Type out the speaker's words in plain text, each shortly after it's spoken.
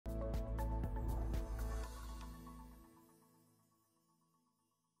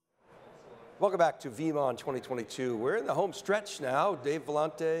Welcome back to VeeamON 2022. We're in the home stretch now. Dave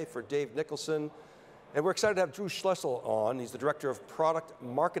Vellante for Dave Nicholson. And we're excited to have Drew Schlussel on. He's the Director of Product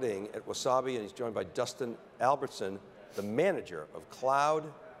Marketing at Wasabi, and he's joined by Dustin Albertson, the Manager of Cloud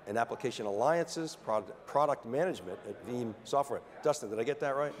and Application Alliances, Product Management at Veeam Software. Dustin, did I get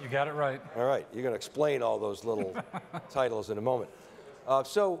that right? You got it right. All right, you're going to explain all those little titles in a moment.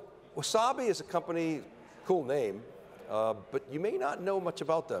 So Wasabi is a company, cool name, but you may not know much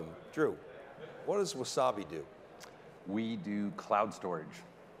about them. Drew, what does Wasabi do? We do cloud storage,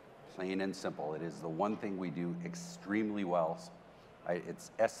 plain and simple. It is the one thing we do extremely well. It's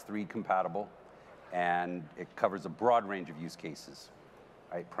S3 compatible, and it covers a broad range of use cases.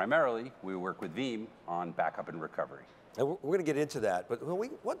 Primarily, we work with Veeam on backup and recovery. And we're going to get into that, but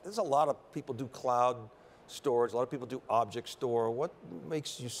there's a lot of people do cloud storage, a lot of people do object store. What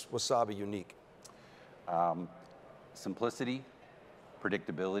makes Wasabi unique? Simplicity,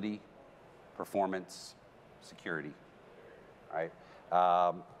 predictability, performance, security.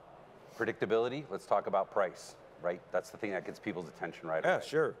 Predictability, let's talk about price, right? That's the thing that gets people's attention right away. Yeah,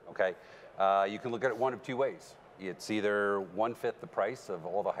 sure. Okay, you can look at it one of two ways. It's either 1/5 the price of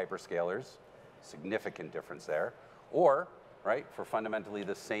all the hyperscalers, significant difference there, or, right, for fundamentally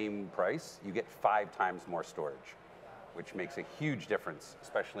the same price, you get 5 times more storage, which makes a huge difference,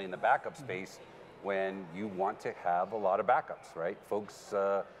 especially in the backup space when you want to have a lot of backups, right? Folks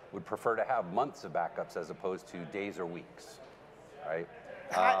would prefer to have months of backups as opposed to days or weeks, right?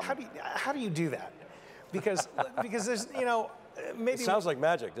 How do you do that? Because there's, maybe... It sounds like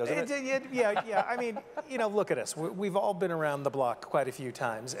magic, doesn't it? Yeah. I mean, look at us. We've all been around the block quite a few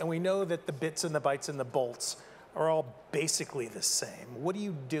times, and we know that the bits and the bytes and the bolts are all basically the same. What are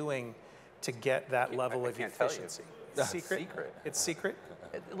you doing to get that level of efficiency? Secret? It's secret?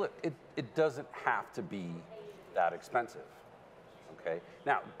 Look, it doesn't have to be that expensive. Okay.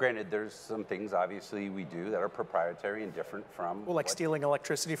 Now, granted, there's some things obviously we do that are proprietary and different from. Well, like stealing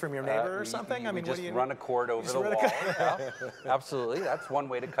electricity from your neighbor or something. I mean, just run a cord over the wall. Yeah, absolutely, that's one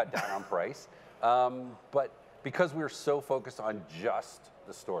way to cut down on price. But because we're so focused on just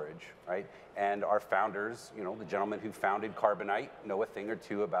the storage, right? And our founders, the gentleman who founded Carbonite, know a thing or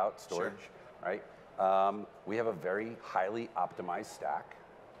two about storage, sure, right? We have a very highly optimized stack,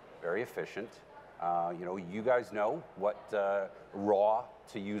 very efficient. You guys know what raw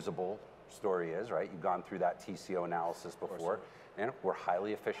to usable story is, right? You've gone through that TCO analysis before. And we're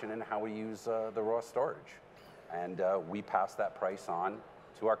highly efficient in how we use the raw storage. And we pass that price on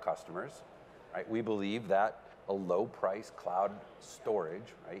to our customers, right? We believe that a low price cloud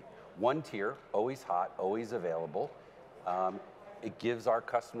storage, right? One tier, always hot, always available. It gives our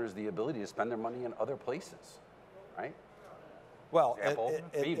customers the ability to spend their money in other places, right? Well,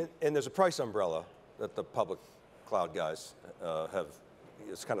 and there's a price umbrella that the public cloud guys have.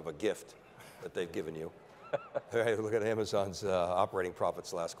 It's kind of a gift that they've given you. Hey, look at Amazon's operating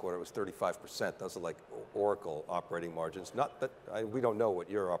profits last quarter. It was 35%. Those are like Oracle operating margins. Not that we don't know what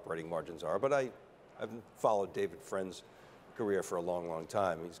your operating margins are, but I've followed David Friend's career for a long, long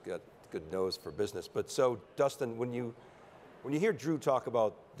time. He's got a good nose for business. But so, Dustin, when you hear Drew talk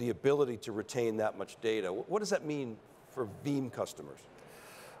about the ability to retain that much data, what does that mean for Veeam customers?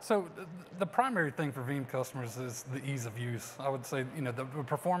 So the primary thing for Veeam customers is the ease of use. I would say, the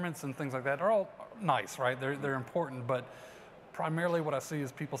performance and things like that are all nice, right? They're important, but primarily what I see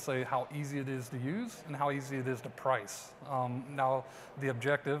is people say how easy it is to use and how easy it is to price. Now, the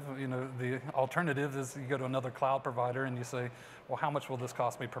objective, the alternative is you go to another cloud provider and you say, well, how much will this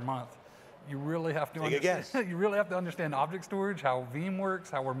cost me per month? You really have to understand. You really have to understand object storage, how Veeam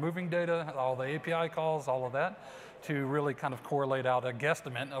works, how we're moving data, all the API calls, all of that, to really kind of correlate out a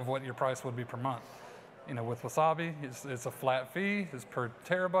guesstimate of what your price would be per month. With Wasabi, it's a flat fee, it's per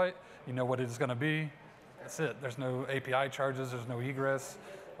terabyte. You know what it is going to be. That's it. There's no API charges. There's no egress.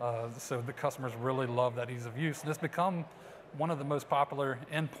 So the customers really love that ease of use, and it's become one of the most popular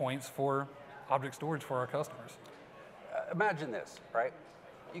endpoints for object storage for our customers. Imagine this, right?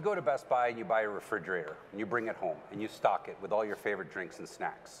 You go to Best Buy and you buy a refrigerator and you bring it home and you stock it with all your favorite drinks and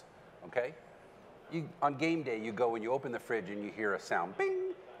snacks, okay? On game day, you go and you open the fridge and you hear a sound,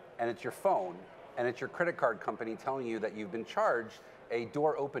 bing, and it's your phone, and it's your credit card company telling you that you've been charged a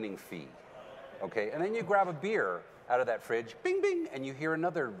door opening fee, okay? And then you grab a beer out of that fridge, bing, bing, and you hear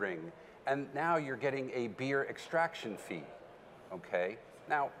another ring, and now you're getting a beer extraction fee, okay?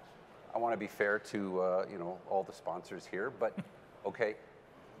 Now, I want to be fair to all the sponsors here, but okay.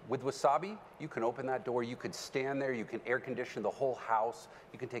 With Wasabi, you can open that door, you could stand there, you can air condition the whole house,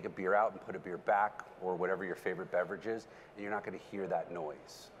 you can take a beer out and put a beer back, or whatever your favorite beverage is, and you're not going to hear that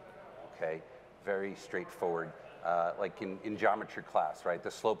noise, okay? Very straightforward. like in geometry class, right?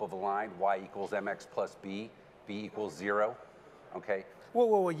 The slope of a line, y equals mx plus b, b equals 0, okay? Whoa,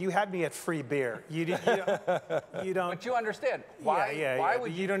 whoa, whoa, you had me at free beer. You don't. But you understand, why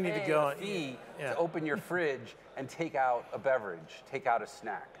would you don't need to go a fee to open your fridge and take out a beverage, take out a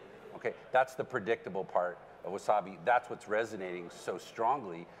snack? Okay, that's the predictable part of Wasabi. That's what's resonating so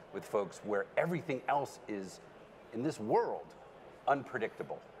strongly with folks, where everything else is, in this world,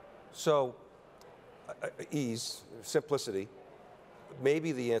 unpredictable. So, ease, simplicity.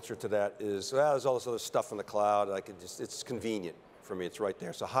 Maybe the answer to that is, well, there's all this other stuff in the cloud. I can just, it's convenient for me. It's right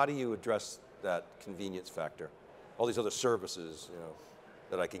there. So how do you address that convenience factor? All these other services, you know,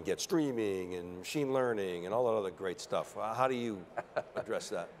 that I can get, streaming and machine learning and all that other great stuff. How do you address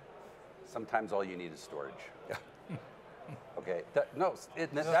that? Sometimes all you need is storage. Okay,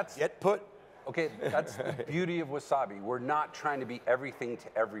 that's get put. Okay, that's the beauty of Wasabi. We're not trying to be everything to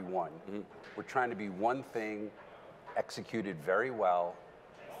everyone. We're trying to be one thing executed very well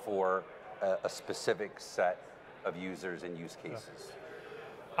for a specific set of users and use cases.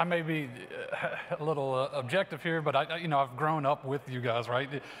 I may be a little objective here, but I've grown up with you guys, right?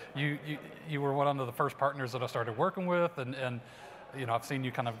 You were one of the first partners that I started working with, and I've seen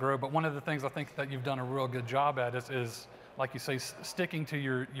you kind of grow. But one of the things I think that you've done a real good job at is like you say, sticking to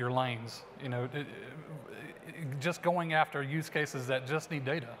your lanes. Just going after use cases that just need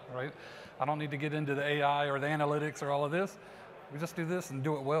data, right? I don't need to get into the AI or the analytics or all of this. We just do this and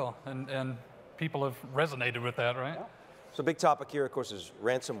do it well, and people have resonated with that, right? Yeah. So big topic here, of course, is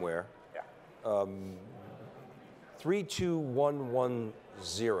ransomware. Yeah. 32110.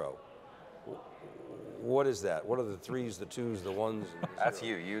 What is that? What are the threes, the twos, the ones? And the That's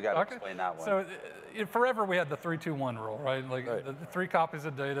you. You got to explain that one. So forever we had the 3-2-1 rule, right? Like the 3 copies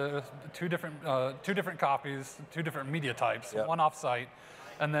of data, two different copies, 2 different media types, Yep. 1 offsite,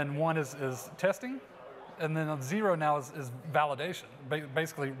 and then 1 is testing, and then 0 now is validation.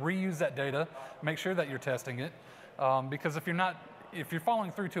 Basically, reuse that data, make sure that you're testing it, because if you're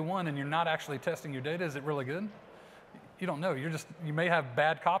following 3-2-1 and you're not actually testing your data, is it really good? You don't know. You may have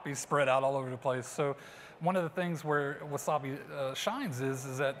bad copies spread out all over the place. So one of the things where Wasabi shines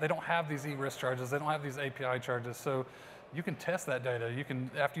is that they don't have these egress charges. They don't have these API charges. So you can test that data. You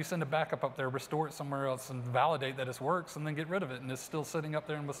can, after you send a backup up there, restore it somewhere else and validate that it works, and then get rid of it, and it's still sitting up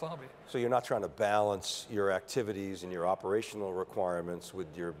there in Wasabi. So you're not trying to balance your activities and your operational requirements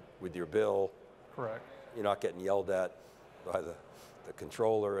with your bill. Correct. You're not getting yelled at by the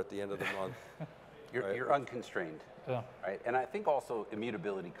controller at the end of the month. You're unconstrained. Yeah. Right, and I think also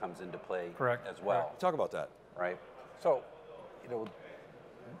immutability comes into play Correct. as well. Correct. Talk about that. Right, so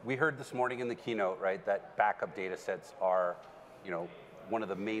we heard this morning in the keynote, right, that backup data sets are, one of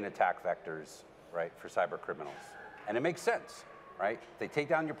the main attack vectors, right, for cyber criminals, and it makes sense, right? They take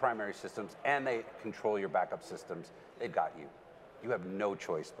down your primary systems and they control your backup systems. They've got you. You have no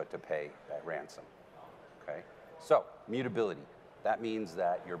choice but to pay that ransom. Okay, so mutability. That means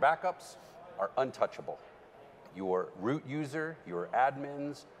that your backups are untouchable. Your root user, your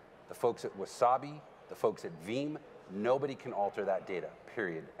admins, the folks at Wasabi, the folks at Veeam, nobody can alter that data,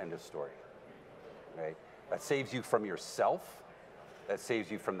 period, end of story. Right? That saves you from yourself, that saves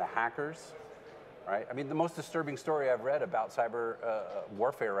you from the hackers, right? I mean, the most disturbing story I've read about cyber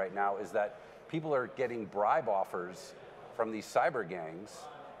warfare right now is that people are getting bribe offers from these cyber gangs,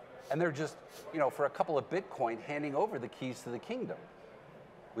 and they're just, for a couple of Bitcoin, handing over the keys to the kingdom.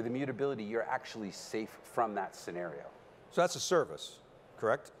 With immutability, you're actually safe from that scenario. So that's a service,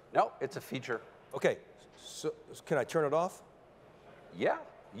 correct? No, it's a feature. Okay, so can I turn it off? Yeah,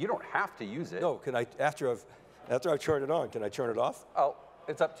 you don't have to use it. No, can I, after I've turned it on, can I turn it off? Oh,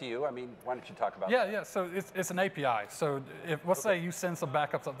 it's up to you. I mean, why don't you talk about that? Yeah, so it's an API. So let's say you send some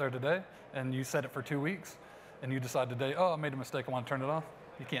backups up there today, and you set it for 2 weeks, and you decide today, oh, I made a mistake, I want to turn it off.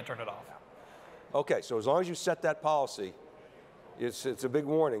 You can't turn it off. Okay, so as long as you set that policy, it's a big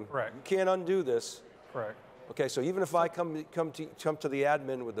warning. Correct. You can't undo this. Correct. Okay, so even if I come to the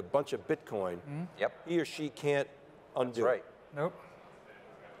admin with a bunch of Bitcoin, Yep. he or she can't undo That's right. it. Nope.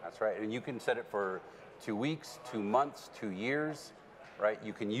 That's right, and you can set it for 2 weeks, 2 months, 2 years, right?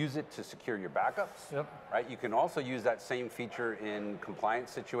 You can use it to secure your backups, Yep. right? You can also use that same feature in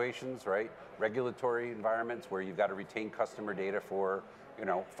compliance situations, right? Regulatory environments where you've got to retain customer data for,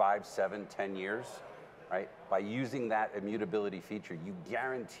 5, 7, 10 years, right? By using that immutability feature, you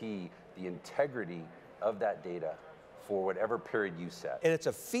guarantee the integrity of that data for whatever period you set. And it's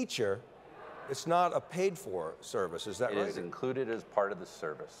a feature, it's not a paid-for service, is that right? It is included as part of the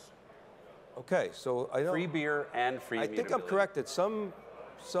service. Okay, so I know. Free beer and free I think I'm immutability. correct that some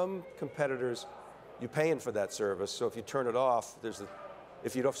competitors, you're paying for that service, so if you turn it off,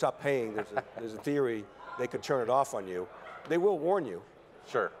 if you don't stop paying, there's a theory they could turn it off on you. They will warn you.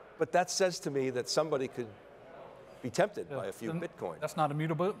 Sure. But that says to me that somebody could be tempted by a few Bitcoin. That's not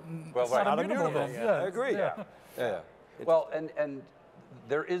immutable. Well, It's not immutable then. Yeah, I agree. Yeah. Well, and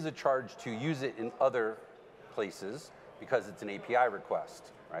there is a charge to use it in other places because it's an API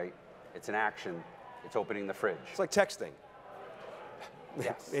request, right? It's an action. It's opening the fridge. It's like texting.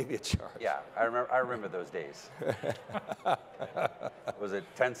 Yes. Maybe a charge. Yeah, I remember those days. Was it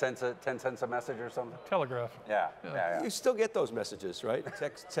 10 cents a message or something? Telegraph. Yeah. You still get those messages, right?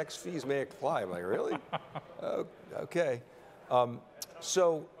 Text fees may apply. I'm like, really? Okay.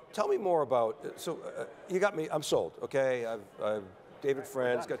 So tell me more about. So you got me. I'm sold. Okay. I've David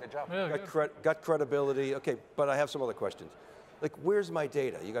Friends Good job. got credibility. Okay, but I have some other questions. Like, where's my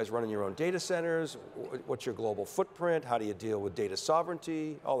data? You guys running your own data centers? What's your global footprint? How do you deal with data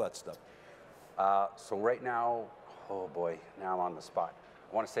sovereignty? All that stuff. So right now, oh boy, now I'm on the spot.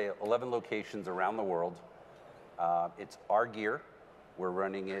 I want to say 11 locations around the world. It's our gear. We're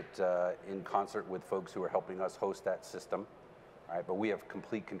running it in concert with folks who are helping us host that system. All right, but we have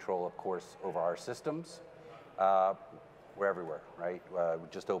complete control, of course, over our systems. We're everywhere, right? We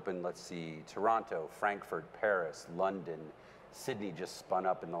just opened, let's see, Toronto, Frankfurt, Paris, London, Sydney just spun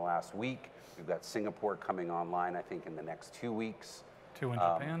up in the last week. We've got Singapore coming online, I think, in the next 2 weeks. 2 in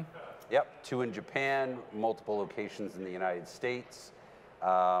Japan? Yep, 2 in Japan, multiple locations in the United States.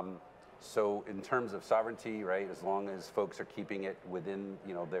 So in terms of sovereignty, right, as long as folks are keeping it within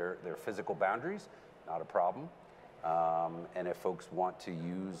their physical boundaries, not a problem. And if folks want to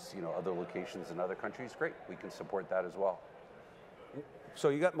use other locations in other countries, great, we can support that as well. So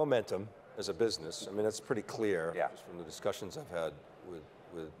you got momentum as a business. I mean, that's pretty clear just from the discussions I've had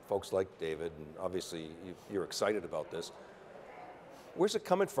with folks like David, and obviously you're excited about this. Where's it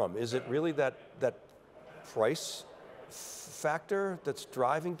coming from? Is it really that price factor that's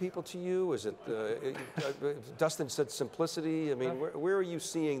driving people to you? Is it, Dustin said simplicity. I mean, where are you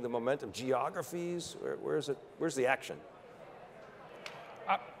seeing the momentum? Geographies? Where's the action?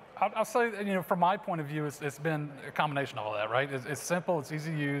 I'll say, from my point of view, it's been a combination of all that, right? It's simple, it's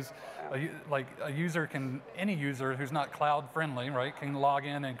easy to use. Like any user who's not cloud friendly, right, can log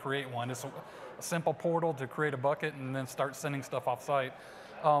in and create one. It's a simple portal to create a bucket and then start sending stuff off site.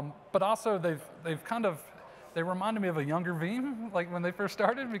 But also they reminded me of a younger Veeam, like when they first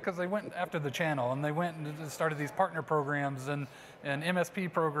started, because they went after the channel and they went and started these partner programs and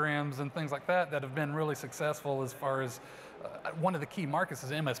MSP programs and things like that have been really successful as far as one of the key markets is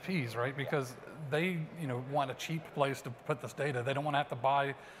MSPs, right? Because they want a cheap place to put this data. They don't want to have to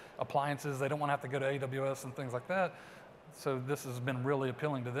buy appliances. They don't want to have to go to AWS and things like that. So this has been really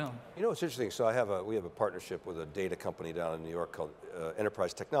appealing to them. It's interesting. So we have a partnership with a data company down in New York called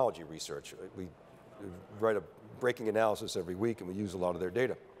Enterprise Technology Research. We write a breaking analysis every week, and we use a lot of their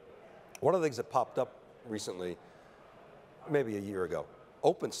data. One of the things that popped up recently, maybe a year ago,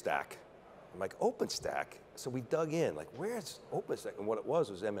 OpenStack. I'm like, OpenStack? So we dug in, like, where's OpenStack? And what it was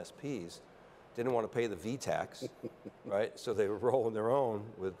MSPs didn't want to pay the V tax, right? So they were rolling their own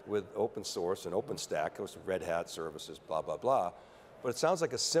with open source and OpenStack. It was Red Hat services, blah, blah, blah. But it sounds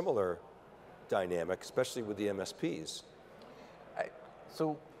like a similar dynamic, especially with the MSPs.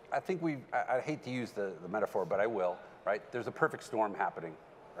 So I think I hate to use the metaphor, but I will, right? There's a perfect storm happening,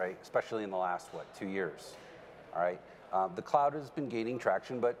 right? Especially in the last, 2 years, all right? The cloud has been gaining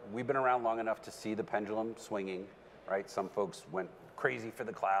traction, but we've been around long enough to see the pendulum swinging, right? Some folks went crazy for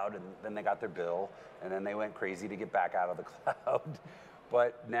the cloud, and then they got their bill, and then they went crazy to get back out of the cloud.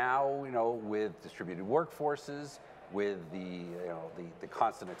 But now, with distributed workforces, with the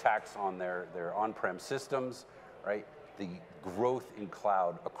constant attacks on their on-prem systems, right? The growth in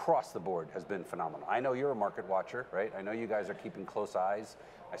cloud across the board has been phenomenal. I know you're a market watcher, right? I know you guys are keeping close eyes.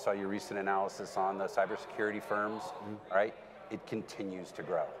 I saw your recent analysis on the cybersecurity firms, right? It continues to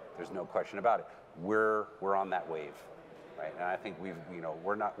grow. There's no question about it. We're on that wave, right? And I think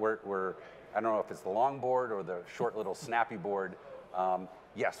we're I don't know if it's the long board or the short little snappy board.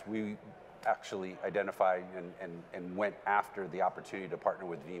 Yes, we actually identified and went after the opportunity to partner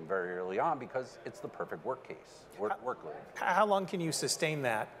with Veeam very early on because it's the perfect workload. How long can you sustain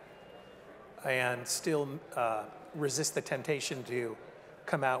that and still resist the temptation to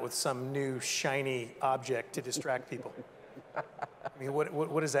come out with some new shiny object to distract people? I mean,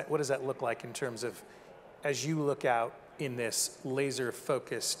 what does that look like in terms of, as you look out in this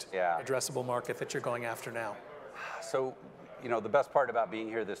laser-focused, addressable market that you're going after now? So, the best part about being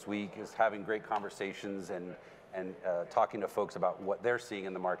here this week is having great conversations and talking to folks about what they're seeing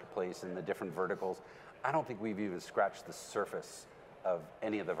in the marketplace and the different verticals. I don't think we've even scratched the surface of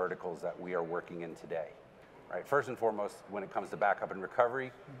any of the verticals that we are working in today. Right? First and foremost, when it comes to backup and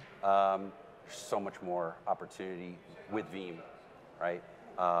recovery, there's so much more opportunity with Veeam, right?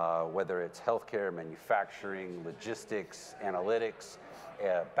 Whether it's healthcare, manufacturing, logistics, analytics,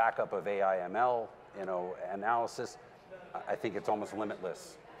 backup of AI, ML, analysis, I think it's almost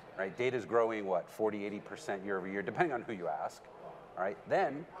limitless, right? Data's growing, what, 40, 80% year over year, depending on who you ask, all right?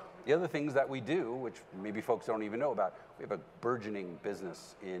 Then, the other things that we do, which maybe folks don't even know about, we have a burgeoning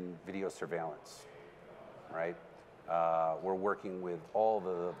business in video surveillance, right? We're working with all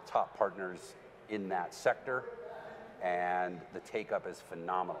the top partners in that sector, and the take-up is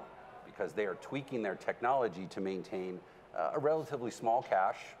phenomenal because they are tweaking their technology to maintain a relatively small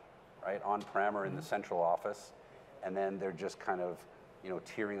cache, right, on-prem or in the central office, and then they're just kind of,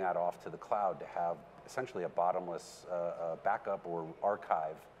 tearing that off to the cloud to have essentially a bottomless backup or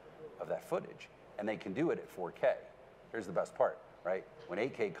archive of that footage, and they can do it at 4K. Here's the best part, right? When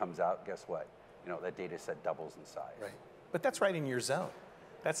 8K comes out, guess what? That data set doubles in size. Right, but that's right in your zone.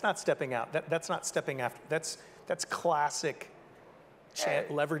 That's not stepping out. That's not stepping after. That's classic.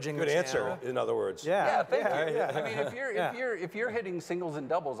 Leveraging Good the answer, channel. in other words. Yeah, thank you. Yeah. I mean, if you're hitting singles and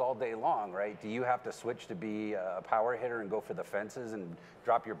doubles all day long, right? Do you have to switch to be a power hitter and go for the fences and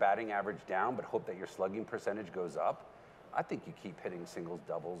drop your batting average down, but hope that your slugging percentage goes up? I think you keep hitting singles,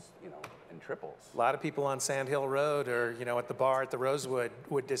 doubles, and triples. A lot of people on Sand Hill Road or at the bar at the Rosewood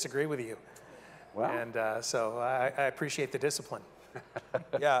would disagree with you. Well, and so I appreciate the discipline.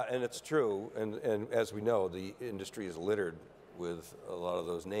 Yeah, and it's true. And as we know, the industry is littered with a lot of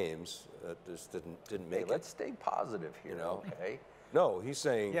those names that just didn't make it. Let's stay positive here, okay? No, he's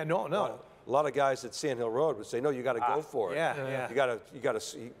saying. Yeah, no. A lot of guys at Sand Hill Road would say, no, you got to go for it. Yeah. You got to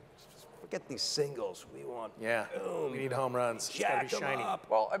see. Forget these singles. We want. Yeah. Boom. We need home runs. It's got to be shiny. Up.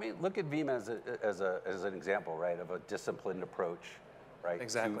 Well, I mean, look at Veeam as an example, right, of a disciplined approach, right?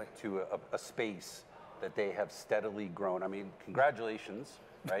 Exactly. To a space that they have steadily grown. I mean, congratulations,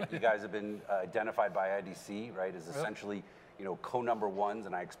 right? You guys have been identified by IDC, right, as essentially, co-number ones,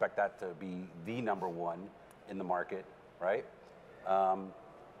 and I expect that to be the number one in the market, right?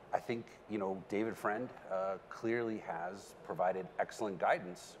 I think, David Friend clearly has provided excellent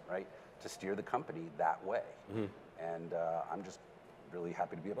guidance, right, to steer the company that way. Mm-hmm. And I'm just really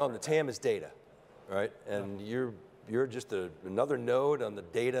happy to be a part of the TAM is data, right? And you're just another node on the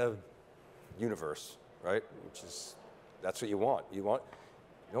data universe, right? That's what you want. You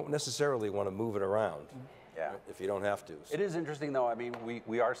don't necessarily want to move it around. Yeah. If you don't have to. So. It is interesting though, I mean,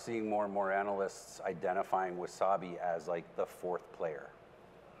 we are seeing more and more analysts identifying Wasabi as like the fourth player.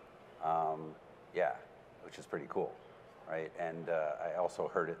 Yeah, which is pretty cool, right? And I also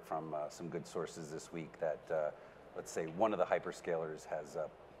heard it from some good sources this week that, let's say, one of the hyperscalers has,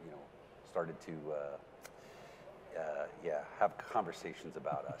 started to, have conversations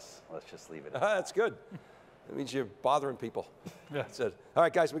about us. Let's just leave it at that. That's good. That means you're bothering people. Yeah. That's it. All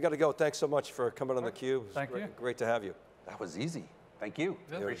right, guys, we got to go. Thanks so much for coming on theCUBE. Thank you. Great to have you. That was easy. Thank you.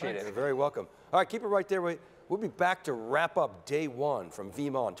 Yeah, Appreciate it. You're very welcome. All right, keep it right there. We'll be back to wrap up day one from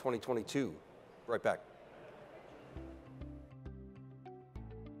VeeamON 2022. Right back.